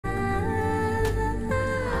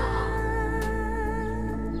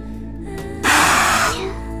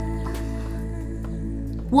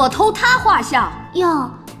我偷他画像哟，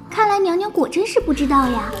看来娘娘果真是不知道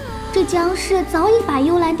呀。这姜氏早已把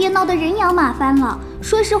幽兰殿闹得人仰马翻了，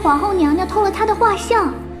说是皇后娘娘偷了她的画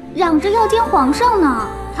像，嚷着要见皇上呢。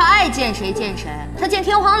他爱见谁见谁，他见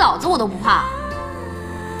天皇老子我都不怕。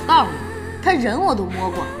告诉你，他人我都摸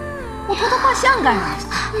过，我偷他画像干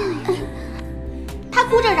啥？他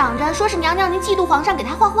哭着嚷着说是娘娘您嫉妒皇上给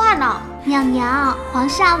他画画呢。娘娘，皇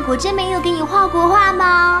上果真没有给你画过画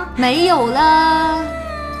吗？没有了。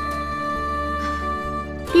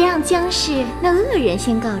别让姜氏那恶人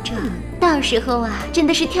先告状，到时候啊，真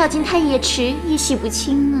的是跳进太液池也洗不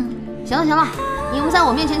清啊。行了行了，你们在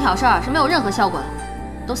我面前挑事儿是没有任何效果的，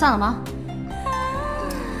都散了吗？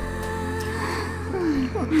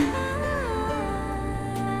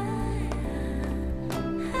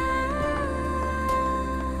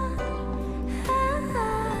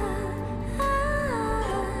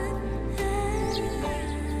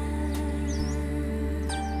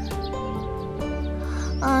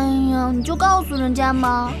哎呀，你就告诉人家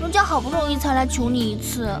嘛，人家好不容易才来求你一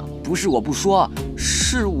次。不是我不说，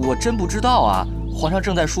是我真不知道啊。皇上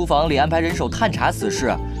正在书房里安排人手探查此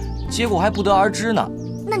事，结果还不得而知呢。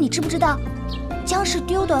那你知不知道，姜氏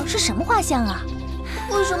丢的是什么画像啊？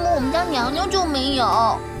为什么我们家娘娘就没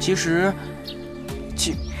有？其实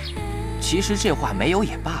这话没有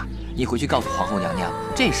也罢，你回去告诉皇后娘娘，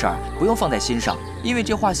这事儿不用放在心上，因为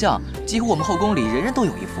这画像几乎我们后宫里人人都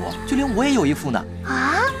有一幅，就连我也有一幅呢。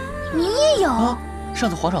啊，你也有？啊，上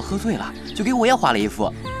次皇上喝醉了，就给我也画了一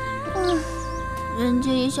幅。人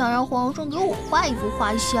家也想让皇上给我画一幅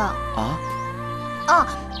画像啊。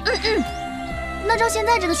那照现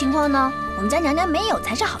在这个情况呢，我们家娘娘没有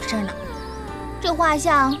才是好事呢。这画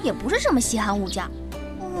像也不是什么稀罕物件。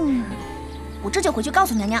我这就回去告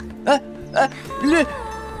诉娘娘。绿，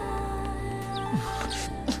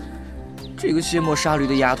这个卸磨杀驴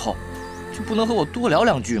的丫头，就不能和我多聊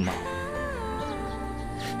两句吗？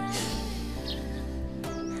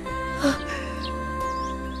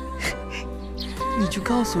你就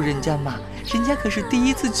告诉人家嘛，人家可是第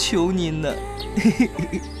一次求您呢。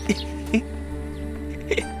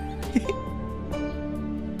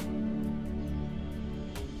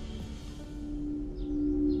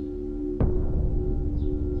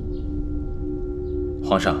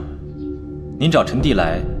皇上，您找臣弟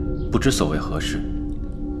来，不知所谓何事？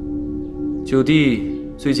九弟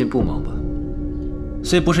最近不忙吧？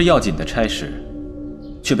虽不是要紧的差事，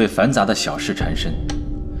却被繁杂的小事缠身。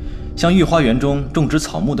像御花园中种植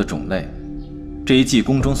草木的种类，这一季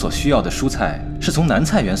宫中所需要的蔬菜是从南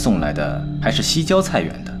菜园送来的，还是西郊菜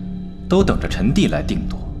园的，都等着臣弟来定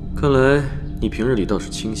夺。看来你平日里倒是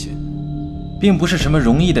清闲，并不是什么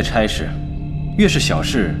容易的差事，越是小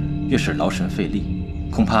事，越是劳神费力。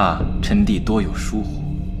恐怕臣弟多有疏忽。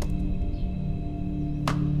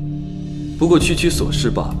不过区区琐事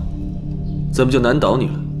罢了，怎么就难倒你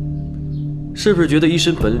了？是不是觉得一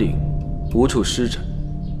身本领无处施展？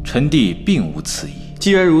臣弟并无此意。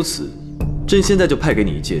既然如此，朕现在就派给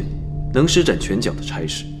你一件能施展拳脚的差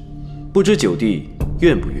事，不知九弟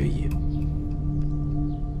愿不愿意？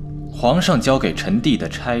皇上交给臣弟的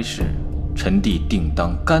差事，臣弟定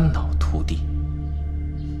当肝脑涂地。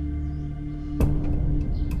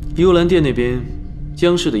幽兰殿那边，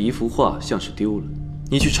姜氏的一幅画像是丢了，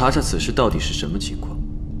你去查查此事到底是什么情况。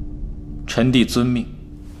臣弟遵命。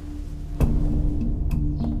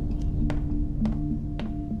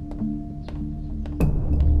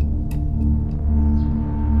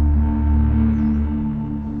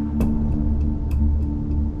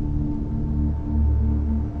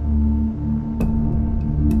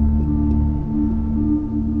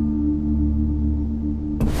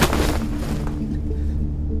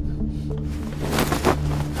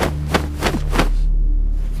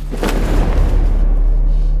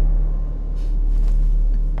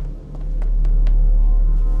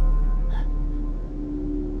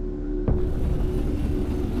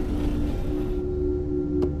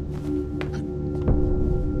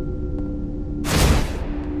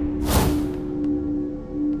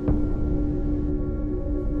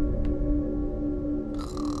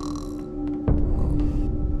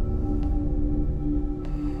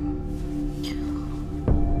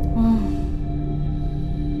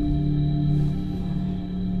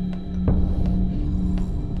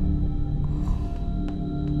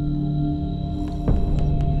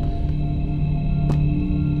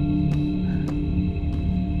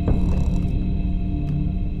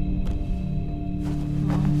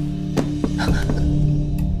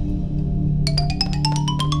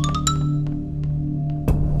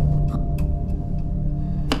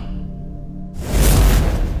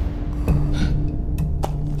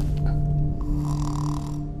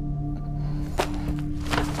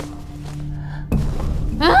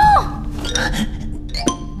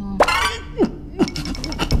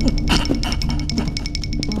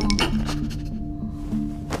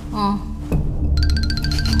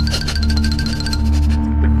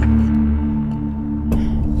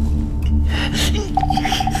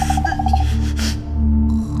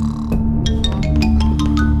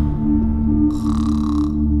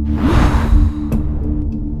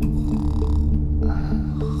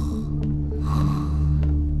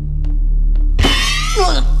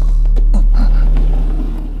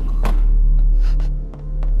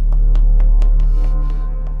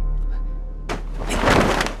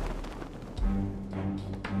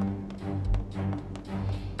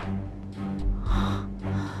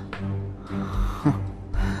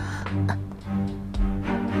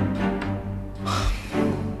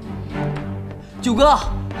九哥，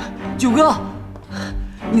九哥，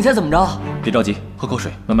你猜怎么着？别着急，喝口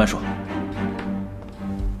水，慢慢说。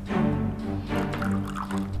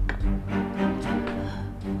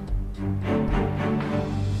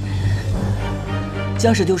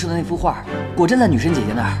江氏丢失的那幅画，果真在女神姐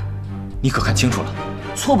姐那儿。你可看清楚了？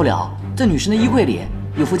错不了，在女神的衣柜里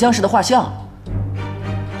有幅江氏的画像。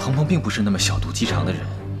鹏鹏并不是那么小肚鸡肠的人，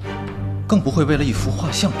更不会为了一幅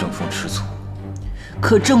画像争风吃醋。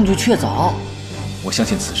可证据确凿，我相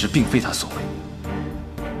信此事并非他所为。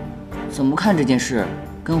怎么看这件事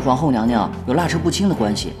跟皇后娘娘有拉扯不清的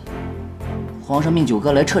关系？皇上命九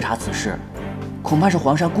哥来彻查此事，恐怕是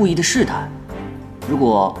皇上故意的试探。如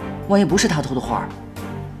果万一不是他偷的画，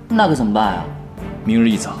那可怎么办啊？明日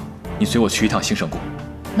一早，你随我去一趟兴盛宫。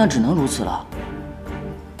那只能如此了。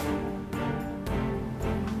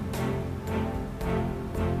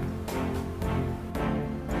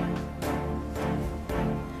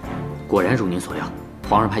果然如您所料，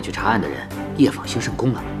皇上派去查案的人夜访兴盛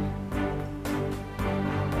宫了。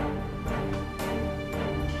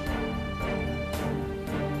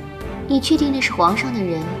你确定那是皇上的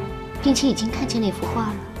人，并且已经看见那幅画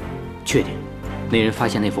了？确定。那人发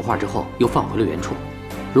现那幅画之后，又放回了原处。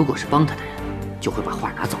如果是帮他的人，就会把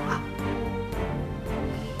画拿走了。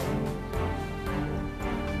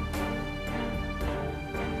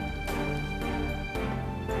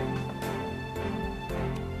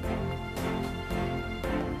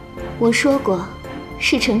我说过，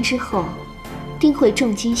事成之后，定会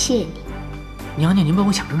重金谢你。娘娘，您把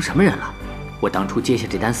我想成什么人了？我当初接下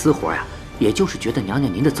这单私活呀，也就是觉得娘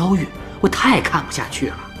娘您的遭遇，我太看不下去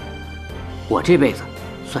了。我这辈子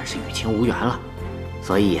算是与情无缘了，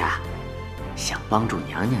所以呀，想帮助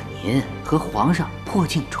娘娘您和皇上破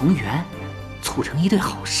镜重圆，促成一对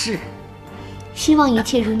好事。希望一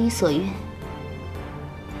切如你所愿。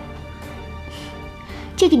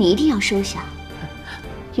这个你一定要收下，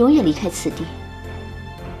永远离开此地。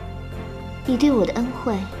你对我的恩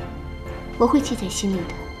惠，我会记在心里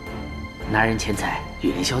的。拿人钱财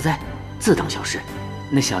与人消灾，自当小事。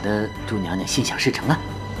那小的祝娘娘心想事成了。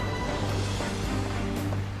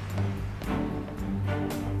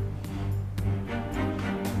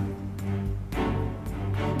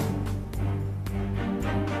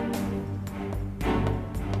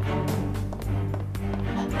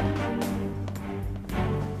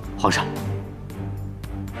皇上，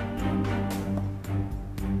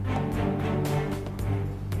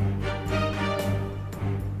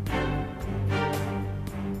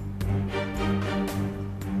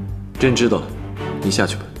朕知道了，你下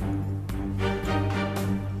去吧。